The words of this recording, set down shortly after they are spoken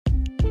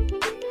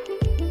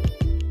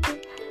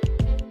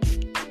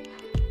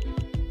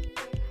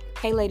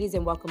Hey, ladies,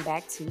 and welcome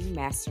back to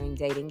Mastering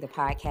Dating, the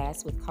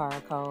podcast with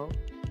Cara Cole.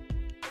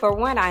 For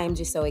one, I am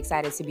just so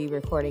excited to be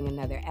recording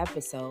another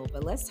episode,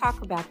 but let's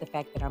talk about the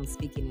fact that I'm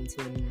speaking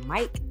into a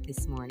mic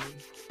this morning.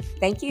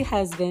 Thank you,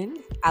 husband.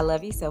 I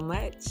love you so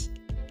much.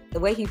 The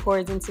way he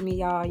pours into me,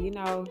 y'all,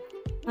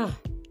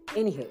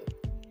 Anywho,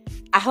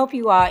 I hope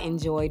you all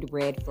enjoyed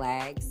red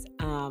flags.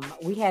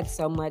 We had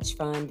so much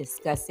fun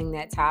discussing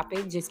that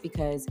topic just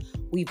because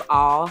we've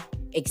all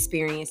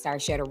experienced our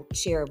share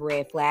of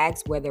red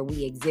flags, whether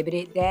we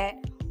exhibited that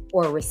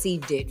or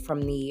received it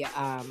from the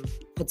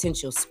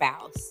potential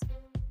spouse.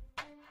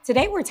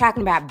 Today, we're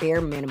talking about bare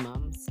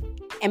minimums,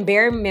 and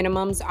bare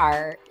minimums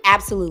are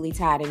absolutely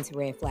tied into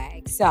red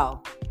flags.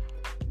 So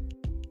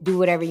do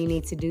whatever you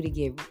need to do to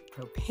get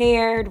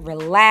prepared,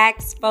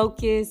 relax,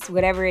 focus,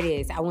 whatever it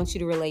is. I want you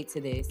to relate to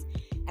this,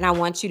 and I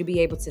want you to be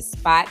able to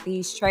spot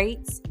these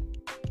traits,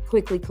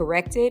 quickly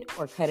correct it,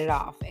 or cut it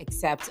off,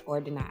 accept or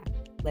deny.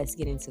 Let's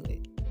get into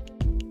it.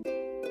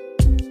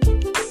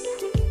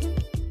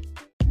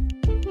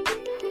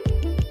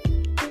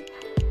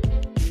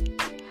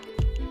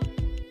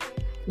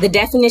 The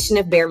definition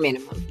of bare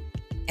minimum: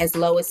 as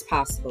low as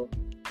possible,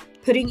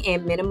 putting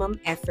in minimum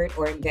effort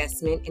or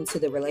investment into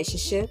the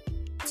relationship,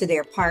 to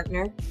their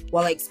partner,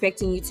 while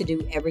expecting you to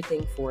do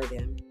everything for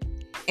them.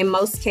 In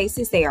most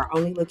cases, they are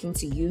only looking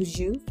to use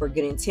you for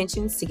good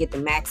intentions to get the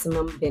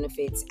maximum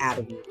benefits out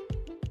of you.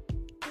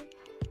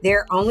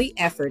 Their only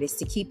effort is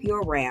to keep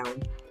you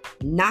around,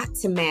 not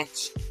to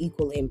match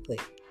equal input.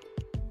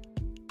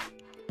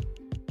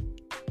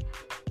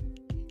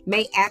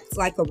 May act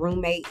like a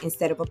roommate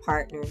instead of a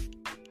partner.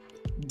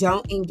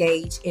 Don't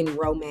engage in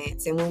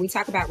romance. And when we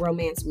talk about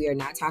romance, we are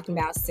not talking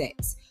about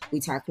sex.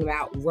 We're talking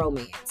about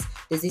romance.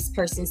 Does this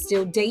person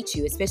still date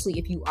you, especially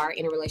if you are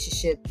in a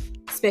relationship,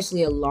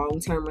 especially a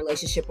long-term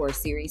relationship or a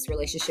serious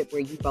relationship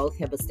where you both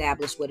have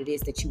established what it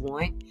is that you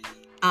want?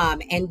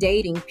 And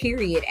dating,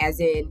 period, as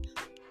in,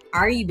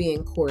 are you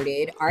being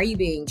courted? Are you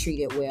being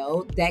treated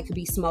well? That could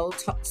be small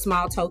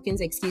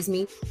tokens,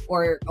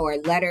 or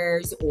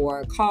letters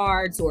or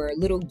cards or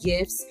little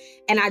gifts.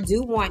 And I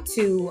do want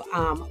to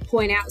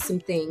point out some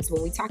things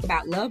when we talk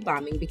about love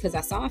bombing, because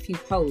I saw a few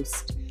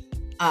posts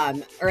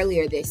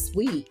earlier this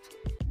week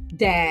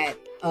that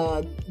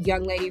a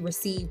young lady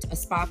received a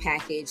spa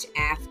package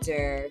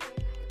after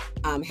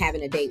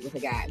having a date with a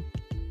guy.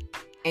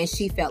 And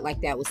she felt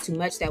like that was too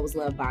much. That was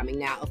love bombing.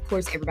 Now, of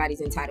course, everybody's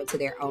entitled to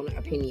their own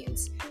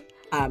opinions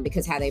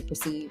because how they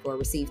perceive or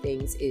receive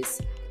things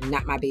is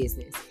not my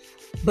business.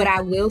 But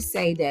I will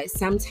say that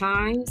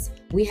sometimes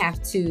we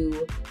have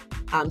to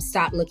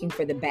stop looking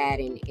for the bad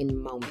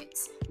in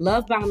moments.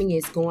 Love bombing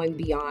is going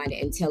beyond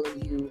and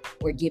telling you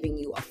or giving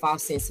you a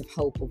false sense of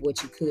hope of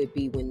what you could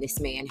be when this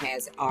man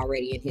has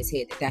already in his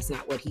head that that's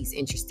not what he's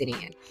interested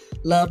in.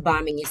 Love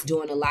bombing is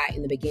doing a lot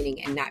in the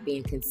beginning and not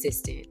being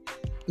consistent.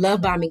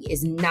 Love bombing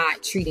is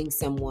not treating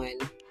someone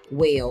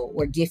well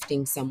or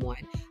gifting someone.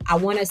 I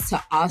want us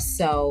to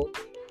also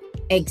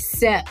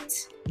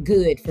accept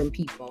good from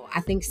people.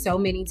 I think so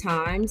many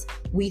times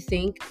we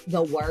think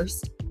the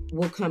worst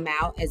will come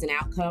out as an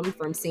outcome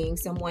from seeing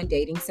someone,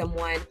 dating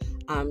someone,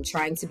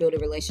 trying to build a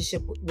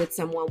relationship with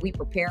someone. We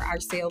prepare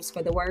ourselves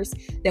for the worst,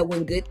 that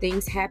when good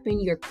things happen,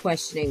 you're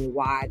questioning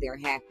why they're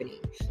happening.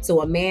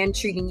 So a man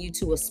treating you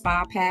to a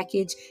spa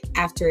package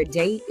after a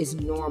date is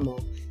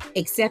normal.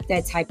 Accept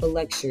that type of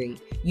luxury.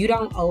 You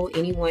don't owe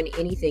anyone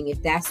anything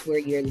if that's where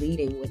you're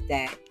leading with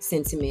that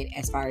sentiment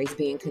as far as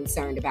being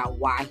concerned about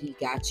why he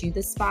got you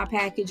the spa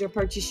package or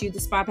purchased you the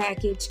spa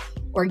package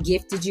or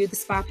gifted you the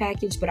spa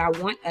package. But I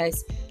want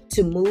us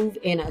to move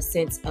in a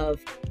sense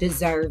of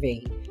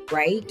deserving,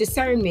 right?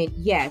 Discernment,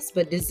 yes,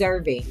 but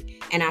deserving.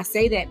 And I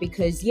say that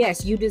because,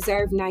 yes, you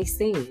deserve nice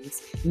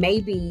things.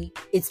 Maybe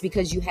it's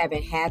because you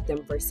haven't had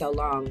them for so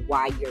long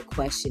why you're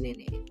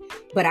questioning it.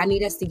 But I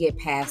need us to get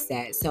past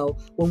that. So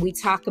when we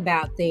talk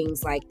about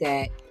things like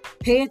that,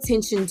 pay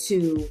attention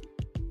to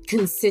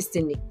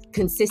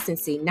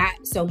consistency,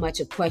 not so much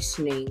of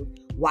questioning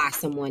why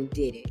someone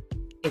did it,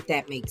 if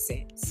that makes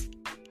sense.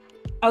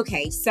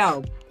 Okay,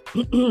 so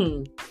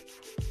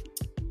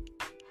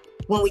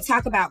when we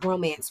talk about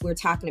romance, we're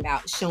talking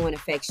about showing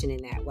affection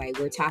in that way.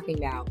 We're talking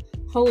about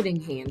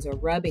holding hands or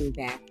rubbing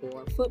back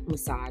or foot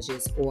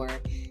massages or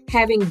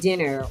having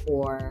dinner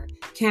or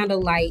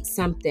candlelight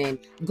something,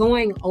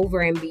 going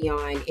over and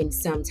beyond in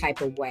some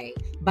type of way,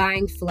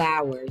 buying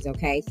flowers,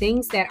 okay?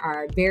 Things that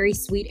are very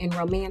sweet and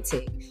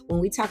romantic. When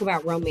we talk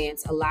about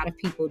romance, a lot of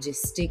people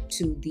just stick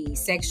to the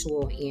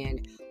sexual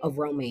end of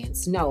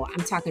romance. No,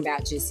 I'm talking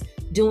about just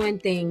doing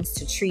things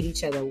to treat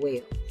each other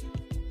well.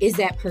 Is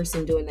that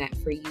person doing that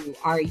for you?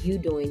 Are you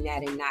doing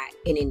that and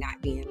it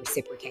not being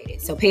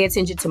reciprocated? So pay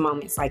attention to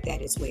moments like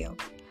that as well.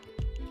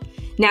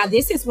 Now,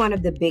 this is one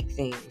of the big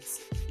things.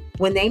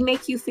 When they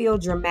make you feel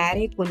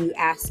dramatic when you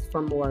ask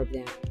for more of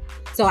them.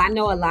 So I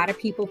know a lot of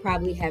people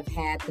probably have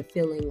had the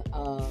feeling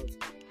of,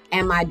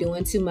 am I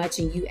doing too much?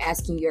 And you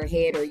asking your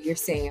head, or you're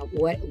saying,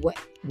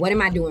 what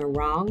am I doing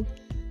wrong?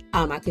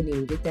 I couldn't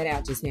even get that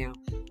out just now.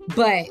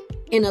 But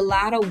in a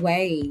lot of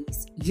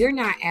ways, you're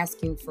not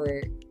asking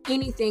for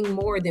anything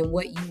more than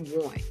what you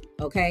want,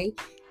 okay?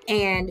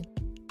 And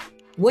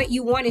what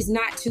you want is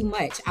not too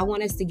much. I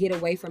want us to get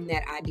away from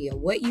that idea.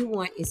 What you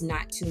want is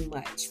not too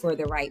much for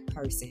the right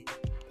person.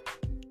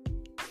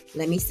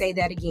 Let me say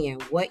that again.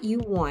 What you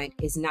want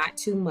is not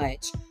too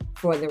much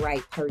for the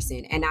right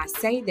person. And I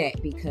say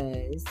that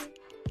because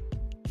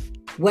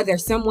whether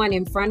someone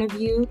in front of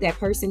you, that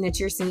person that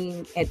you're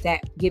seeing at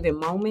that given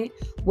moment,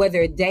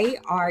 whether they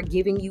are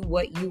giving you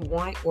what you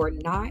want or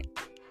not,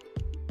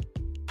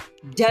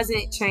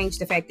 doesn't change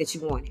the fact that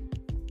you want it.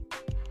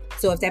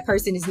 So if that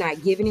person is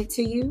not giving it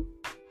to you,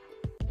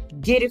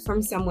 get it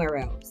from somewhere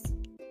else.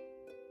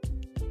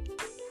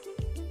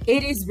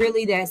 It is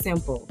really that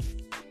simple.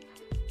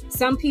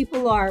 Some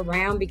people are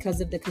around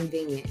because of the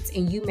convenience,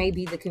 and you may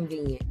be the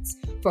convenience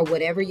for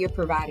whatever you're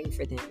providing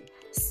for them.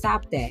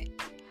 Stop that.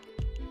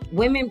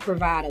 Women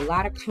provide a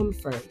lot of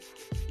comfort.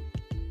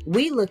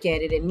 We look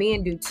at it, and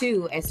men do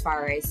too, as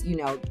far as,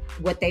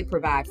 what they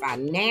provide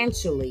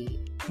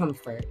financially,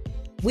 comfort.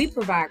 We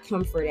provide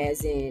comfort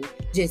as in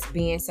just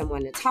being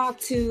someone to talk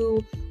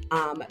to,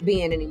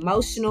 being an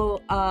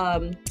emotional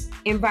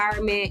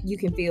environment you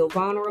can feel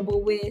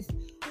vulnerable with,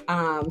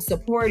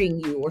 supporting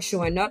you or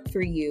showing up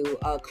for you.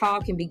 A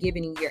call can be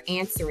given and you're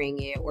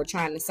answering it, or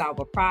trying to solve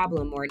a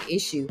problem or an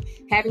issue.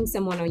 Having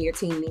someone on your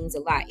team means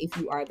a lot if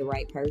you are the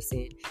right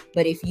person.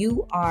 But if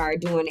you are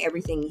doing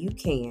everything you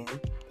can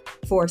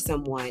for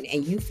someone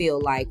and you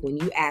feel like when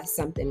you ask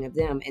something of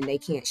them and they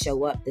can't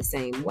show up the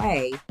same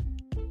way,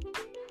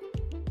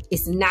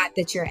 it's not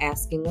that you're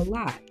asking a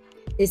lot.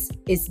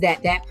 It's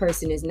that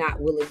person is not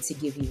willing to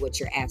give you what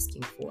you're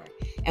asking for.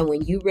 And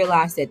when you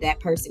realize that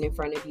person in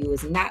front of you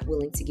is not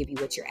willing to give you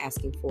what you're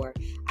asking for,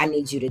 I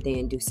need you to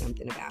then do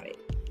something about it.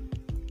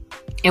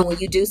 And when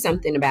you do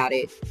something about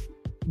it,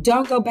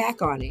 don't go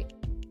back on it.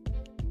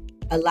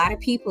 A lot of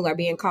people are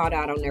being called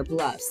out on their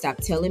bluff. Stop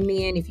telling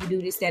men, if you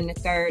do this, that, and the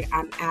third,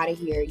 I'm out of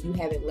here. You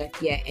haven't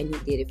left yet, and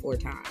he did it 4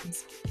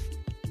 times.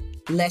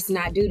 Let's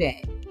not do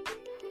that.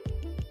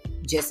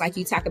 Just like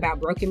you talk about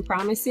broken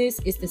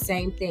promises, it's the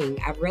same thing.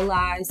 I've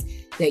realized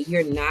that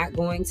you're not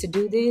going to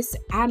do this.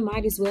 I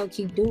might as well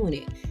keep doing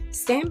it.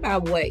 Stand by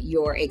what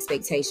your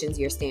expectations,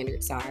 your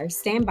standards are.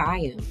 Stand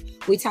by them.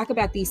 We talk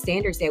about these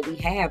standards that we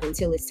have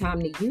until it's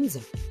time to use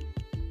them.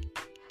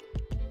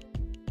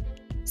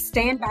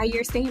 Stand by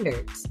your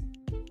standards.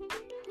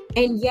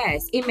 And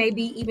yes, it may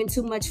be even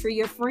too much for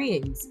your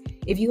friends.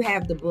 If you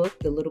have the book,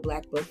 The Little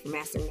Black Book for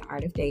Mastering the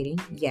Art of Dating,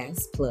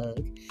 yes,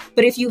 plug.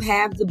 But if you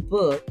have the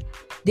book,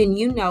 then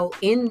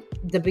in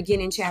the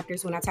beginning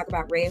chapters when I talk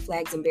about red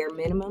flags and bare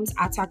minimums,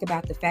 I talk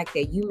about the fact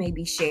that you may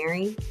be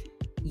sharing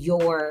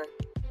your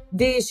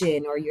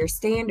vision or your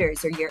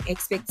standards or your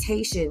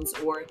expectations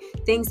or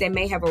things that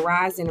may have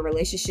arisen in a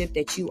relationship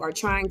that you are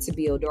trying to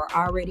build or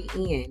already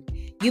in.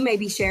 You may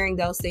be sharing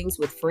those things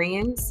with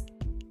friends,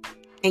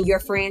 and your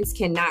friends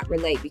cannot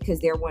relate because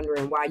they're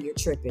wondering why you're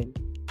tripping.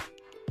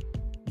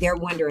 They're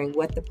wondering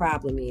what the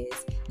problem is.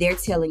 They're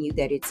telling you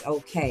that it's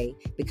okay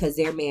because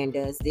their man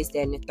does this, that,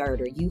 and the third.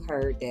 Or you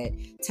heard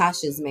that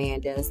Tasha's man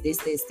does this,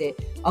 that.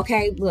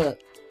 Okay, look,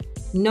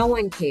 no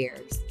one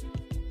cares.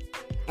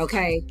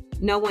 Okay,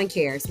 no one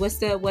cares. What's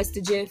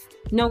the gif?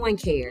 No one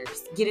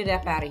cares. Get it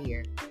up out of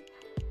here.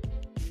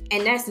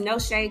 And that's no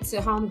shade to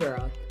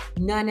homegirl.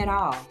 None at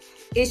all.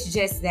 It's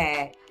just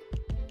that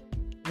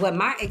what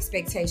my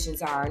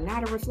expectations are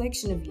not a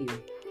reflection of you.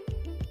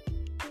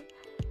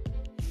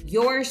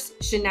 Yours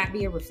should not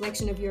be a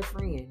reflection of your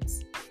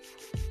friends.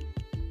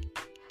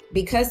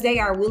 Because they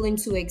are willing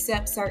to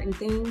accept certain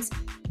things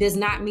does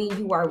not mean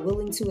you are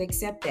willing to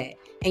accept that.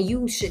 And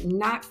you should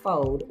not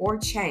fold or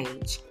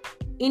change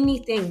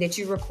anything that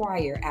you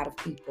require out of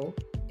people,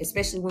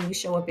 especially when you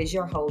show up as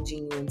your whole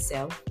genuine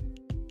self,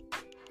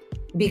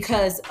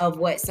 because of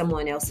what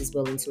someone else is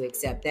willing to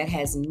accept. That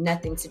has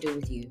nothing to do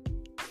with you.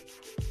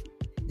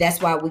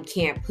 That's why we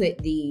can't put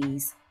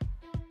these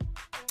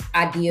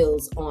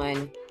ideals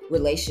on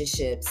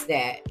relationships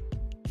that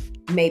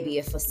may be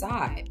a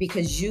facade,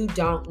 because you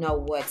don't know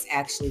what's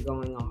actually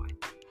going on.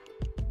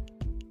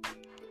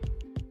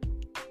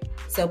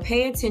 So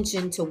pay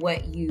attention to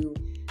what you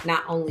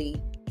not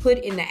only put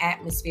in the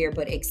atmosphere,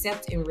 but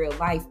accept in real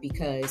life,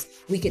 because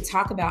we could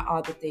talk about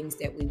all the things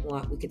that we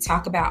want. We could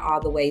talk about all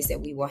the ways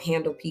that we will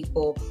handle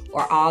people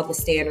or all the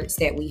standards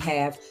that we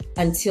have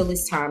until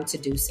it's time to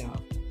do so.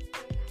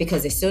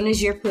 Because as soon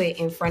as you're put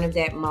in front of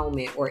that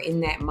moment or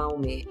in that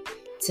moment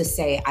to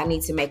say, I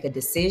need to make a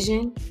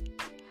decision,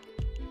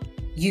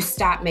 you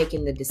stop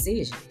making the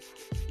decision.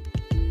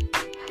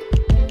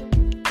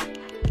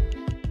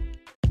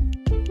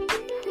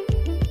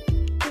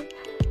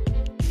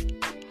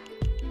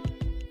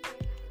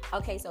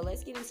 Okay, so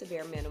let's get into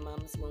bare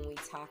minimums when we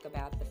talk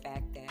about the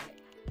fact that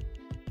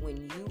when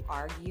you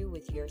argue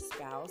with your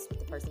spouse, with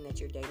the person that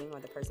you're dating or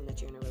the person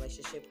that you're in a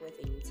relationship with,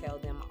 and you tell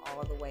them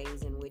all the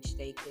ways in which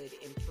they could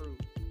improve.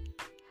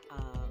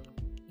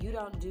 You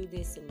don't do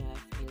this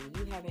enough, and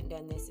you haven't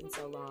done this in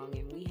so long,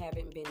 and we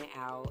haven't been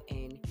out,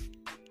 and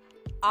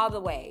all the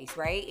ways,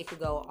 right? It could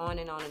go on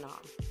and on and on.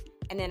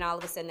 And then all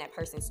of a sudden that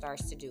person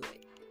starts to do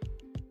it.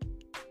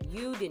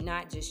 You did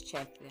not just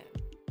check them.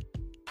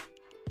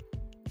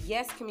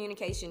 Yes,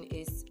 communication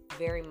is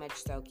very much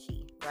so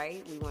key,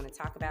 right? We want to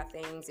talk about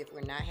things. If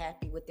we're not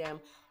happy with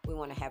them, we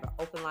want to have an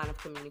open line of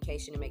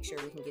communication to make sure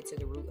we can get to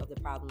the root of the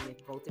problem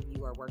if both of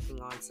you are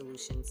working on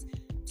solutions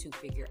to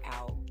figure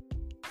out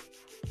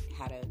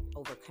how to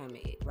overcome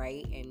it,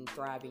 right? And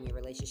thrive in your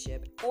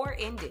relationship or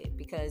end it,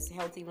 because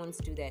healthy ones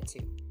do that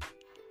too.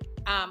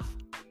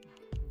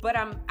 But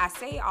I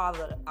say all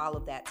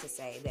of that to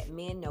say that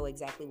men know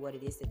exactly what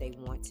it is that they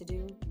want to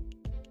do.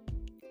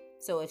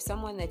 So if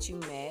someone that you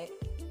met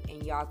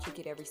and y'all kick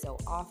it every so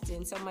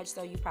often, so much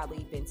so you've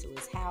probably been to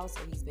his house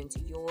or he's been to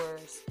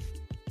yours,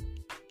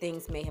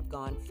 things may have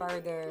gone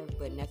further,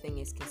 but nothing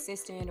is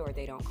consistent, or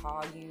they don't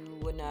call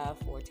you enough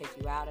or take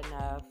you out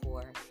enough,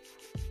 or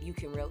you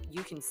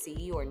can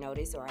see or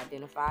notice or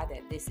identify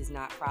that this is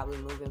not probably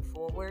moving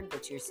forward,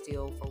 but you're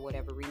still, for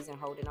whatever reason,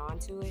 holding on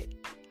to it.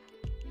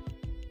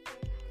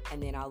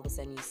 And then all of a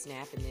sudden you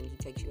snap and then he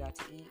takes you out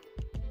to eat.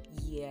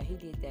 Yeah, he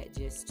did that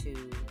just to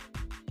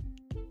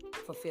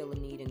fulfill a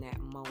need in that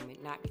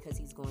moment, not because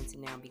he's going to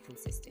now be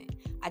consistent.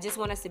 I just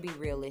want us to be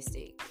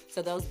realistic.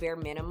 So those bare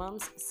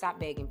minimums,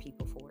 stop begging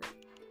people for it.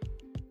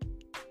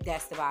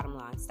 That's the bottom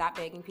line. Stop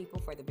begging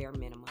people for the bare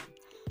minimum.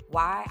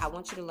 Why? I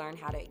want you to learn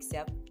how to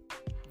accept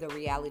the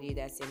reality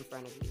that's in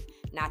front of you.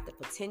 Not the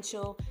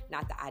potential,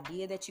 not the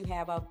idea that you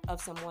have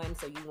of someone,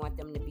 so you want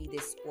them to be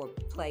this or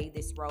play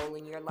this role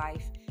in your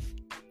life.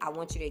 I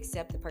want you to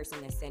accept the person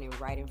that's standing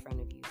right in front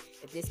of you.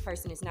 If this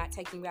person is not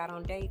taking you out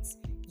on dates,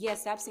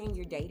 stop saying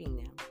you're dating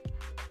them.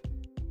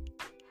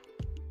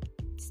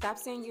 Stop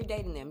saying you're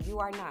dating them. You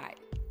are not.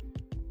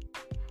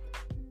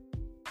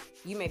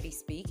 You may be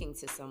speaking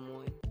to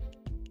someone,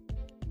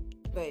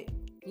 but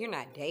you're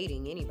not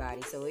dating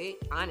anybody, so it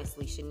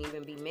honestly shouldn't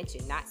even be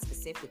mentioned, not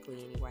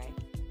specifically anyway.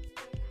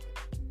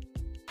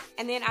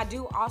 And then I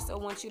do also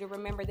want you to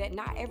remember that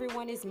not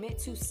everyone is meant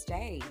to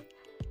stay.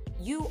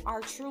 You are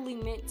truly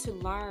meant to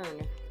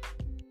learn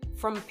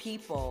from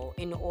people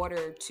in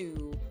order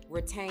to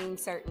retain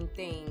certain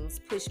things,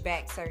 push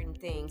back certain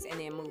things, and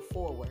then move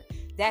forward.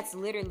 That's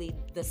literally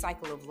the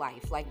cycle of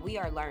life. Like, we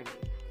are learning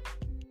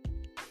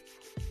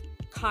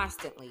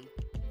constantly.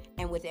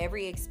 And with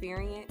every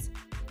experience,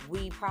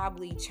 we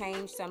probably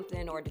change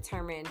something or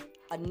determine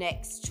a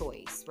next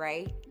choice,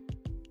 right?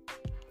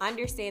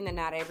 Understand that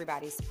not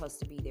everybody's supposed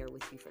to be there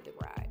with you for the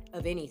ride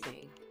of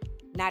anything.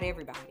 Not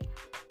everybody.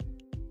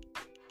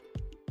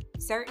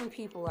 Certain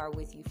people are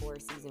with you for a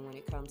season when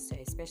it comes to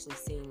especially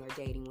seeing or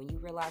dating. When you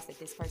realize that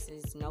this person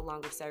is no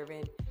longer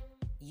serving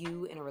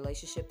you in a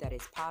relationship that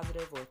is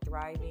positive or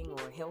thriving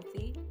or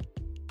healthy,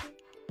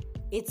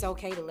 it's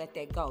okay to let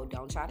that go.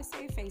 Don't try to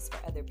save face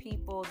for other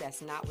people.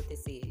 That's not what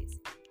this is.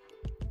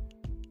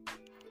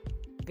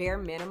 Bare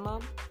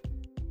minimum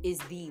is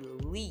the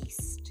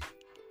least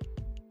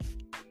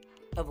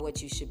of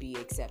what you should be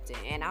accepting.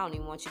 And I don't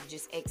even want you to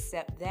just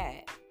accept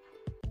that.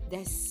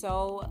 That's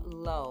so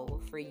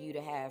low for you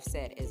to have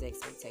set as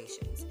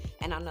expectations.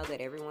 And I know that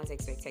everyone's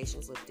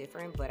expectations look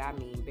different, but I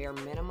mean, bare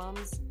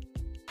minimums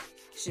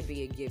should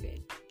be a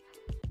given.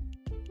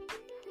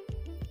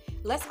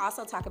 Let's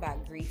also talk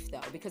about grief,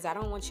 though, because I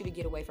don't want you to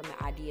get away from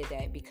the idea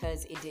that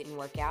because it didn't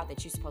work out,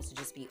 that you're supposed to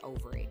just be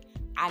over it.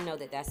 I know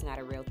that that's not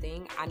a real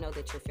thing. I know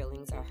that your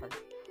feelings are hurt.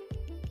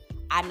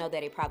 I know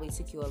that it probably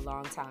took you a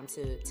long time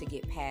to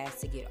get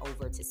past, to get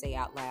over, to say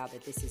out loud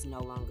that this is no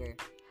longer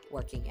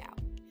working out.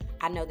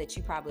 I know that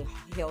you probably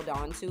held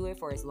on to it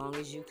for as long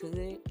as you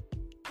could,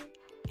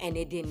 and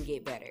it didn't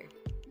get better.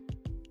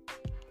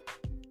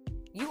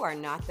 You are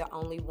not the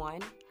only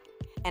one,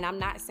 and I'm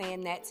not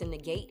saying that to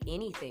negate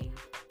anything.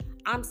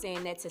 I'm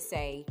saying that to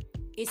say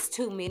it's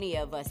too many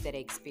of us that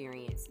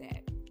experience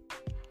that.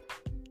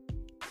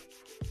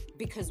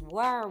 Because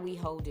why are we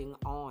holding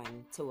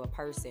on to a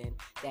person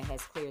that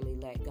has clearly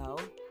let go?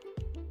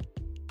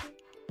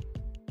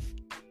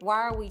 Why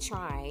are we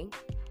trying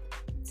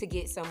to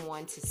get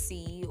someone to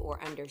see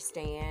or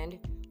understand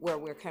where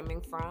we're coming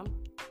from?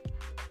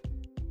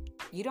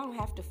 You don't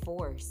have to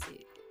force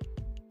it.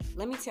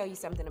 Let me tell you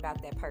something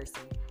about that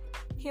person.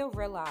 He'll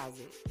realize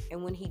it.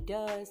 And when he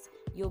does,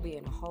 you'll be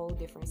in a whole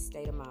different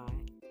state of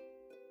mind.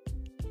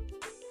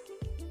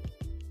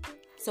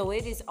 So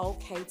it is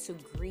okay to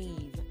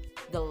grieve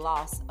the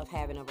loss of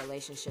having a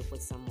relationship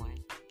with someone.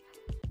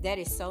 That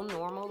is so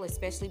normal,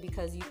 especially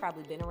because you've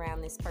probably been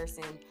around this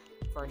person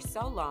for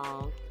so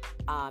long.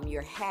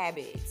 Your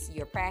habits,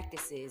 your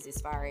practices,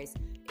 as far as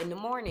in the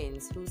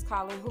mornings, who's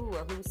calling who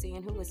or who's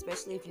seeing who,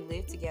 especially if you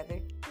live together.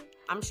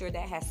 I'm sure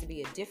that has to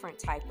be a different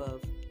type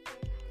of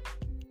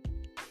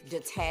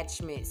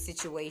detachment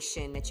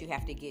situation that you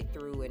have to get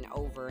through and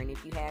over. And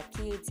if you have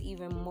kids,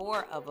 even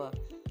more of a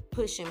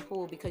push and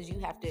pull, because you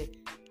have to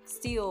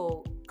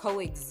still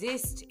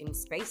coexist in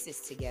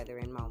spaces together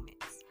in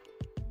moments.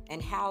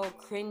 And how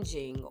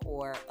cringing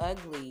or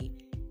ugly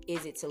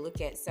is it to look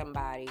at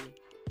somebody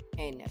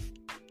and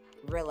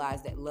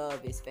realize that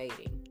love is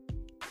fading?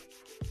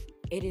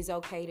 It is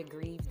okay to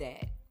grieve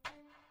that.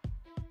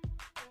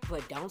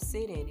 But don't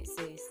sit in it,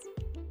 sis.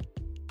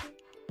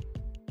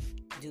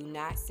 Do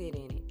not sit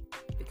in it.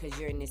 because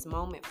you're in this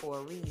moment for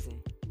a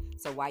reason.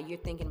 So while you're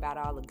thinking about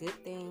all the good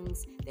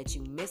things that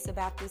you miss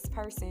about this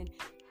person,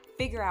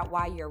 figure out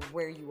why you're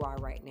where you are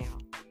right now.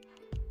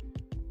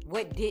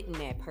 What didn't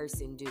that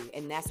person do?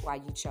 And that's why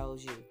you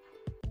chose you.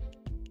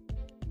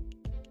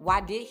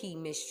 Why did he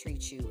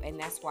mistreat you? And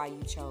that's why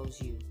you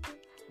chose you.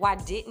 Why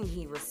didn't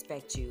he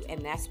respect you?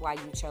 And that's why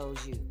you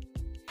chose you.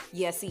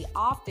 Yeah, see,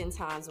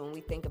 oftentimes when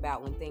we think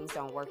about when things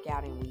don't work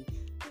out and we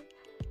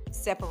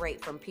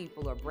separate from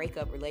people or break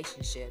up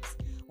relationships,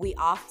 we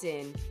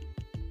often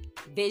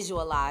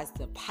visualize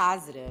the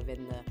positive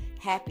and the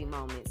happy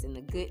moments and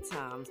the good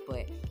times,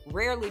 but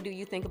rarely do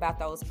you think about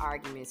those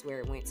arguments where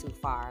it went too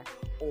far,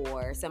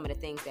 or some of the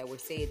things that were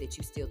said that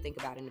you still think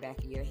about in the back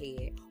of your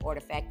head, or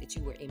the fact that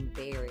you were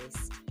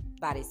embarrassed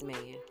by this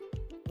man.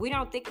 We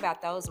don't think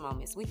about those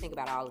moments. We think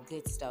about all the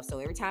good stuff. So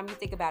every time you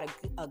think about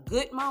a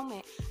good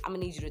moment, I'm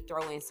going to need you to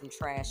throw in some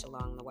trash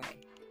along the way,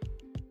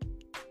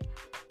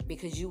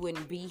 because you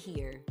wouldn't be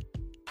here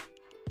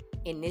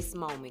in this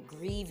moment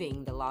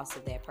grieving the loss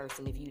of that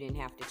person if you didn't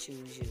have to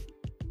choose you.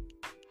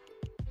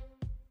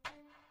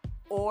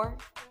 Or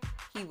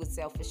he was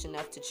selfish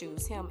enough to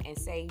choose him and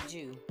saved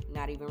you,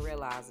 not even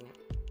realizing it.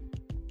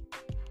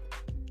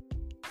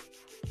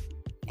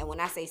 And when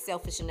I say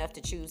selfish enough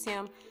to choose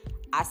him,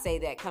 I say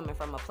that coming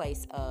from a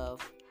place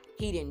of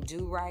he didn't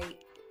do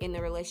right in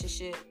the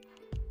relationship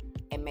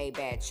and made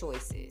bad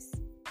choices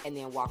and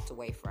then walked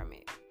away from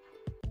it.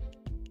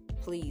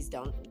 Please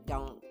don't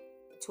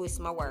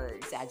twist my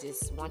words. I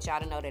just want y'all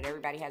to know that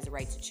everybody has the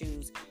right to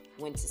choose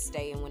when to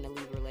stay and when to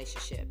leave a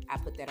relationship. I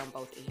put that on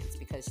both ends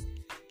because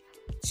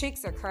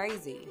chicks are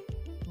crazy,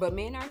 but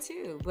men are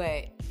too.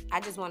 But I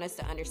just want us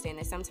to understand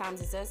that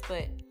sometimes it's us,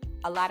 but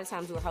a lot of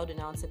times we're holding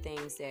on to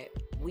things that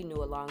we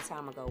knew a long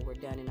time ago were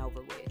done and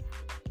over with.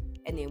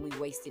 And then we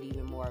wasted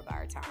even more of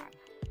our time.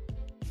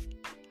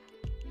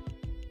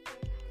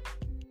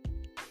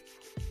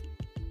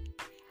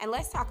 And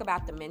let's talk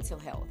about the mental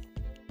health.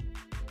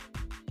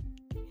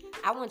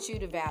 I want you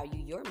to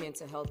value your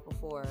mental health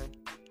before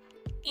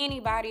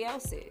anybody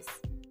else's.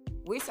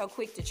 We're so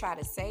quick to try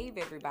to save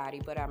everybody,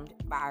 but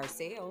by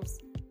ourselves.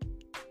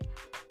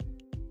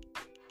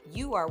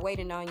 You are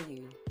waiting on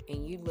you,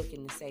 and you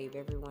looking to save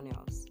everyone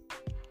else.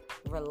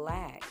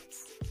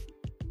 Relax.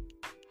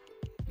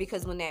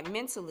 Because when that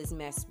mental is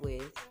messed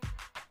with,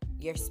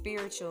 your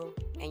spiritual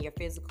and your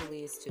physical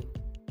is too.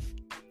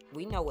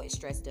 We know what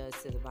stress does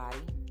to the body.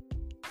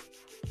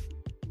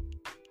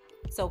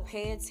 So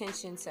pay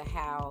attention to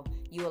how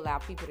you allow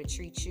people to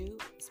treat you,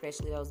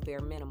 especially those bare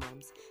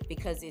minimums,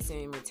 because it's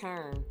in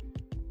return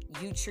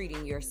you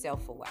treating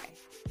yourself away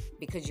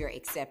because you're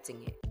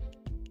accepting it.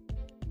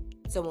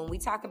 So when we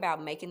talk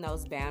about making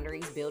those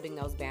boundaries, building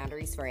those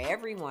boundaries for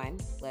everyone,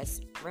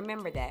 let's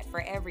remember that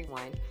for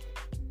everyone,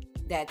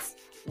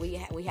 we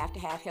have to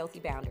have healthy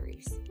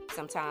boundaries.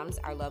 Sometimes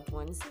our loved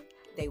ones,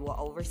 they will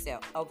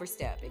overstep.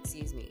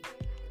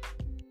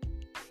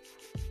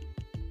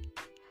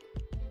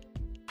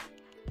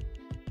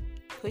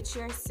 Put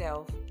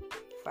yourself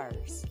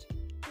first.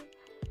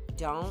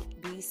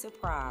 Don't be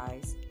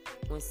surprised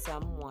when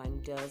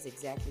someone does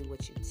exactly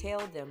what you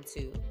tell them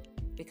to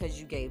because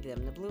you gave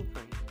them the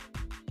blueprint.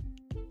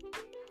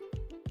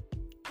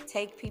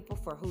 Take people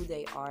for who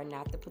they are,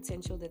 not the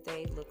potential that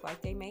they look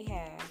like they may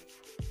have.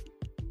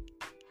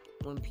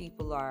 When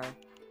people are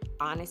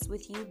honest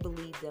with you,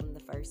 believe them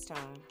the first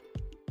time.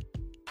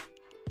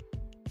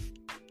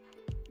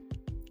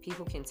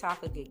 People can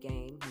talk a good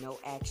game, no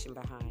action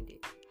behind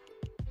it.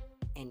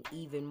 And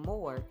even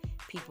more,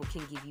 people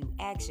can give you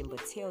action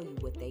but tell you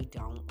what they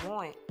don't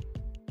want.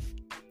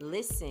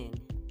 Listen.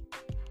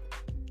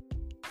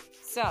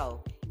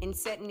 So, in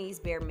setting these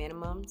bare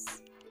minimums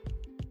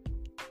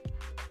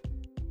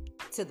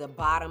to the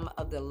bottom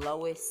of the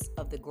lowest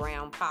of the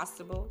ground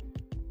possible,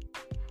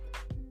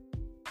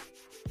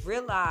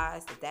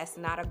 realize that that's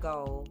not a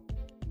goal.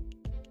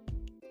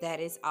 That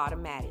is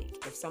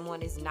automatic. If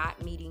someone is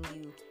not meeting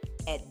you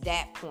at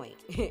that point,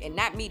 and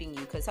not meeting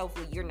you because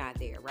hopefully you're not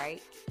there,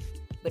 right?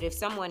 But if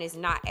someone is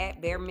not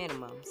at bare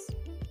minimums,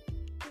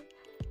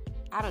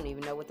 I don't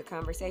even know what the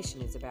conversation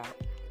is about.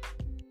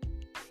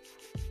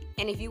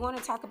 And if you want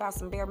to talk about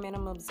some bare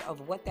minimums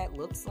of what that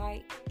looks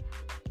like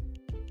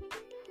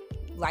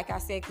I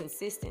said,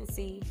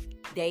 consistency,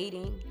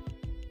 dating,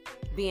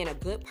 being a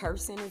good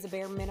person is a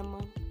bare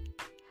minimum.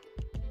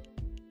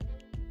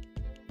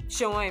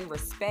 Showing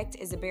respect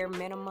is a bare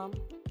minimum.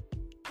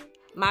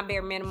 My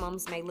bare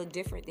minimums may look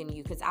different than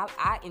you because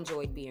I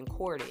enjoyed being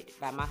courted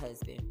by my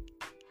husband.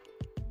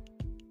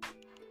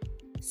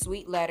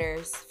 Sweet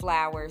letters,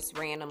 flowers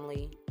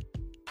randomly.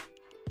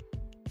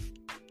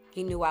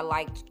 He knew I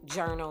liked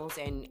journals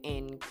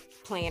and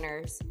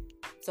planners,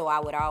 so I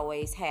would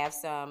always have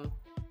some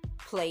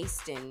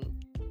placed in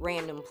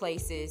random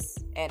places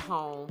at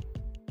home.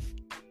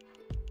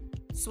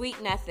 Sweet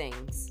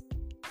nothings,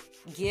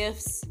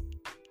 gifts.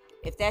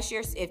 If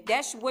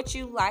that's what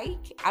you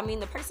like,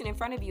 the person in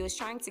front of you is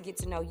trying to get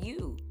to know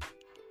you.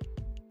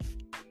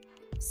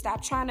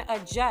 Stop trying to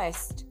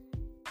adjust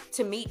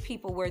to meet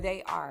people where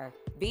they are.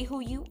 Be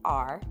who you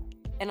are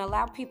and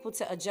allow people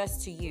to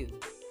adjust to you.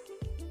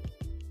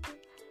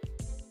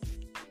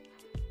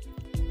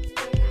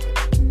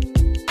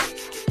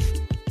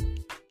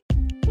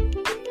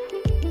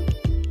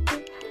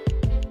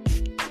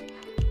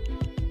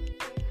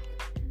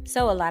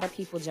 So a lot of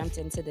people jumped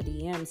into the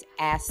DMs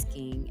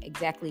asking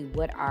exactly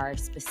what are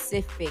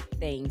specific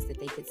things that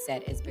they could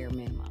set as bare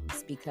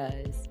minimums,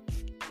 because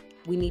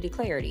we needed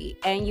clarity.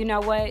 And you know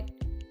what?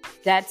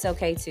 That's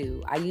okay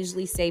too. I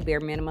usually say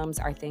bare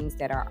minimums are things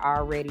that are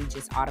already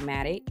just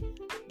automatic,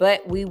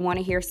 but we want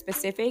to hear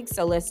specifics,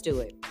 so let's do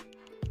it.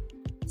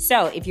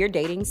 So if you're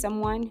dating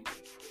someone,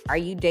 are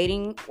you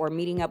dating or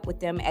meeting up with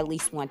them at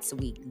least once a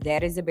week?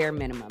 That is a bare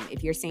minimum.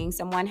 If you're seeing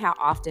someone, how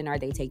often are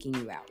they taking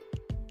you out?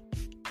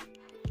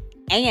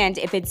 And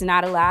if it's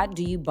not allowed,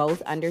 do you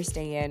both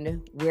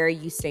understand where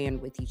you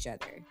stand with each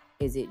other?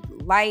 Is it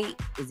light?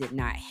 Is it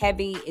not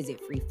heavy? Is it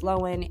free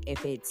flowing?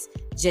 If it's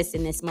just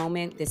in this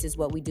moment, this is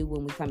what we do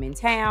when we come in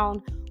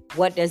town.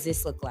 What does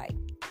this look like?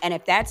 And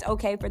if that's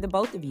okay for the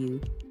both of you,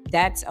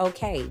 that's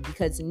okay.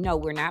 Because no,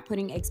 we're not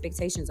putting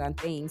expectations on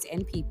things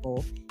and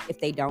people if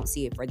they don't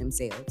see it for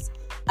themselves.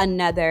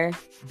 Another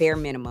bare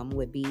minimum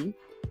would be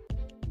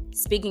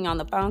speaking on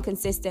the phone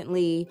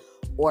consistently,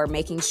 or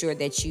making sure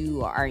that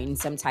you are in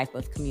some type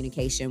of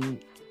communication,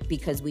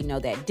 because we know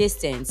that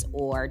distance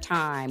or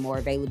time or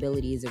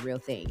availability is a real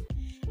thing.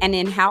 And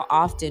then how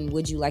often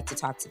would you like to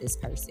talk to this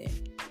person?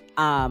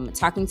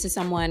 Talking to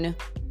someone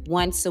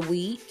once a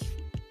week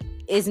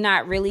is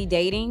not really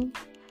dating.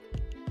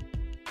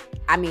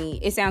 I mean,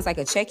 it sounds like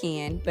a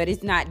check-in, but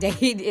it's not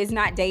it's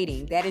not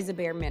dating. That is a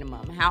bare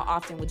minimum. How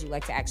often would you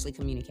like to actually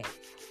communicate?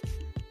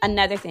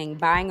 Another thing,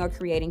 buying or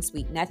creating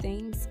sweet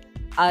nothings.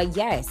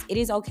 Yes, it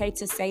is okay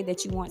to say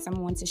that you want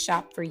someone to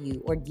shop for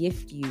you or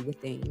gift you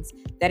with things.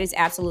 That is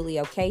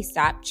absolutely okay.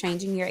 Stop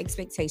changing your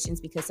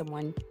expectations because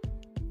someone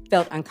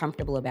felt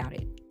uncomfortable about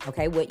it.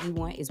 Okay, what you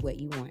want is what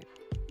you want.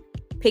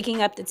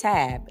 Picking up the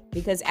tab,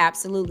 because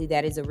absolutely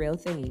that is a real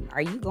thing.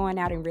 Are you going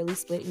out and really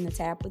splitting the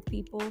tab with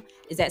people?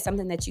 Is that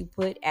something that you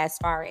put as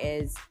far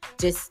as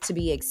just to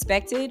be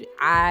expected?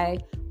 I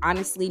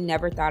honestly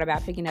never thought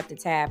about picking up the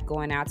tab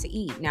going out to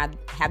eat. Now,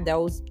 have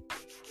those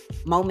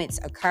moments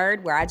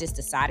occurred where I just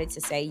decided to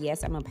say,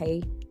 yes, I'm gonna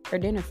pay for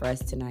dinner for us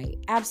tonight?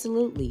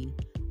 Absolutely.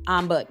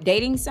 But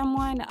dating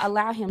someone,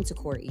 allow him to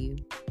court you.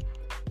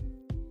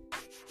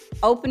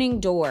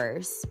 Opening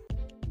doors.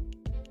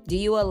 Do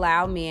you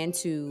allow men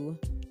to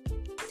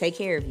take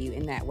care of you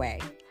in that way?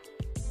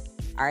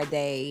 Are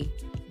they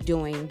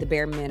doing the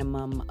bare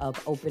minimum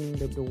of opening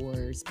the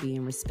doors,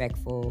 being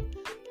respectful,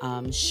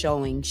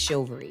 showing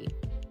chivalry?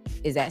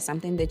 Is that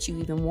something that you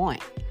even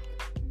want?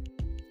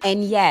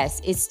 And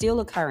yes, it's still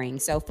occurring.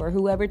 So for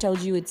whoever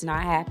told you it's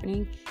not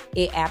happening,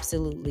 it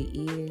absolutely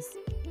is.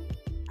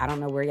 I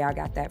don't know where y'all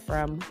got that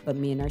from, but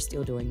men are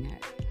still doing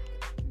that.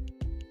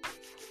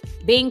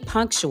 Being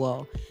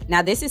punctual.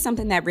 Now, this is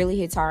something that really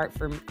hits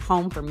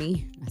home for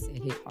me. I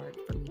said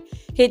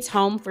hits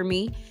home for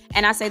me.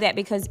 And I say that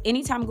because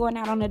anytime going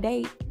out on a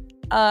date,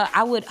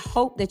 I would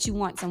hope that you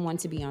want someone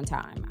to be on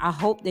time. I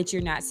hope that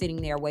you're not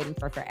sitting there waiting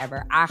for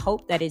forever. I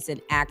hope that it's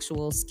an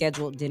actual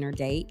scheduled dinner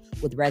date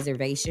with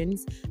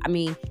reservations. I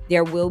mean,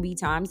 there will be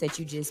times that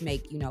you just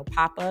make,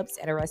 pop-ups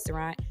at a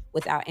restaurant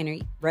without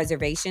any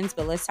reservations.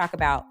 But let's talk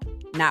about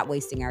not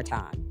wasting our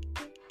time.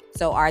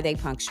 So are they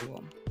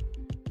punctual?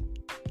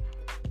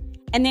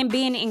 And then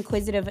being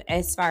inquisitive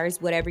as far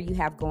as whatever you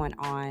have going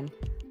on.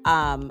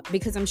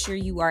 Because I'm sure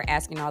you are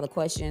asking all the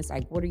questions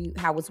like,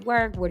 how was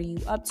work? What are you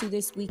up to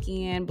this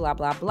weekend? Blah,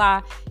 blah,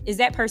 blah. Is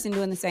that person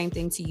doing the same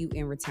thing to you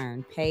in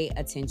return? Pay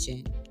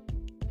attention.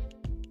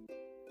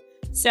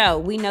 So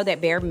we know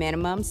that bare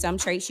minimum, some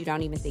traits you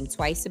don't even think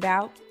twice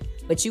about,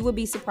 but you will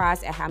be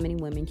surprised at how many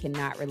women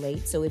cannot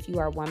relate. So if you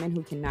are a woman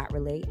who cannot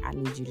relate, I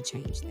need you to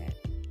change that.